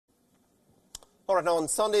All right, now on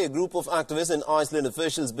Sunday, a group of activists and Iceland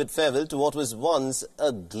officials bid farewell to what was once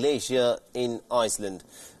a glacier in Iceland.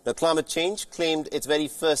 Now, climate change claimed its very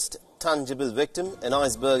first tangible victim, an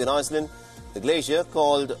iceberg in Iceland, the glacier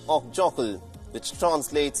called Okjokull, which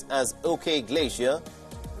translates as OK Glacier.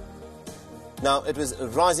 Now, it was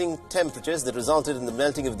rising temperatures that resulted in the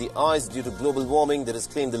melting of the ice due to global warming that has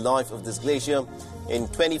claimed the life of this glacier. In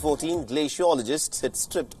 2014, glaciologists had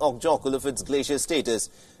stripped Okjokull of its glacier status.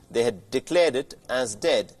 They had declared it as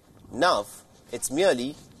dead. Now, it's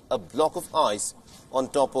merely a block of ice on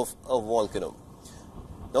top of a volcano.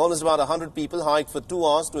 Now, almost about 100 people hiked for 2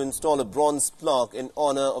 hours to install a bronze plaque in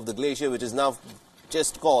honor of the glacier, which is now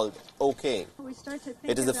just called OK.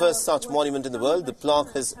 It is the first such monument in the world. The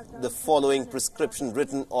plaque has the following prescription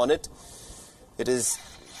written on it. It is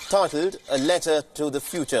titled A Letter to the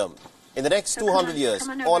Future. In the next 200 years,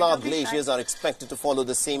 all our glaciers are expected to follow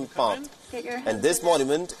the same path. And this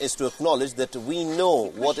monument is to acknowledge that we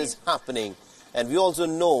know what is happening and we also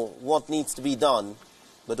know what needs to be done.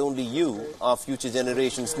 But only you, our future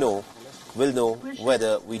generations, will know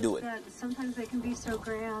whether we do it. Sometimes they can be so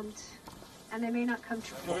grand and they may not come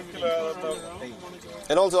true.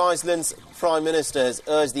 And also Iceland's Prime Minister has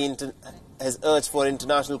urged for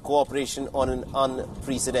international cooperation on an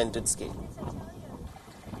unprecedented scale.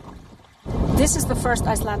 This is the first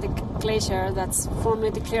Icelandic glacier that's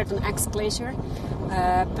formally declared an ex-glacier.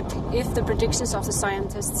 But if the predictions of the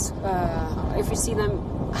scientists, if we see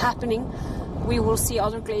them happening, we will see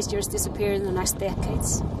other glaciers disappear in the next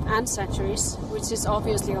decades and centuries, which is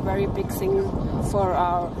obviously a very big thing for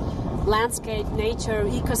our landscape, nature,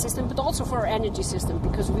 ecosystem, but also for our energy system,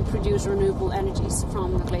 because we produce renewable energies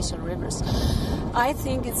from the glacial rivers. I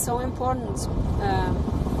think it's so important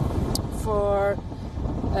for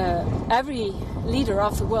every leader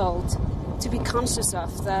of the world to be conscious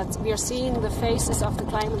of that we are seeing the faces of the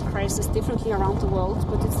climate crisis differently around the world,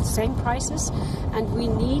 but it's the same crisis, and we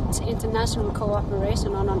need international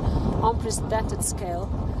cooperation on an unprecedented scale.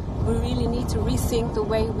 We really need to rethink the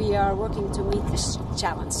way we are working to meet this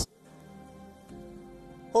challenge.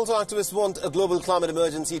 Also, activists want a global climate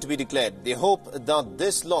emergency to be declared. They hope that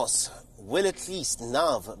this loss will at least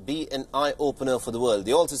now be an eye-opener for the world.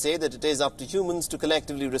 They also say that it is up to humans to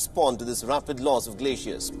collectively respond to this rapid loss of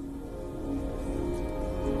glaciers.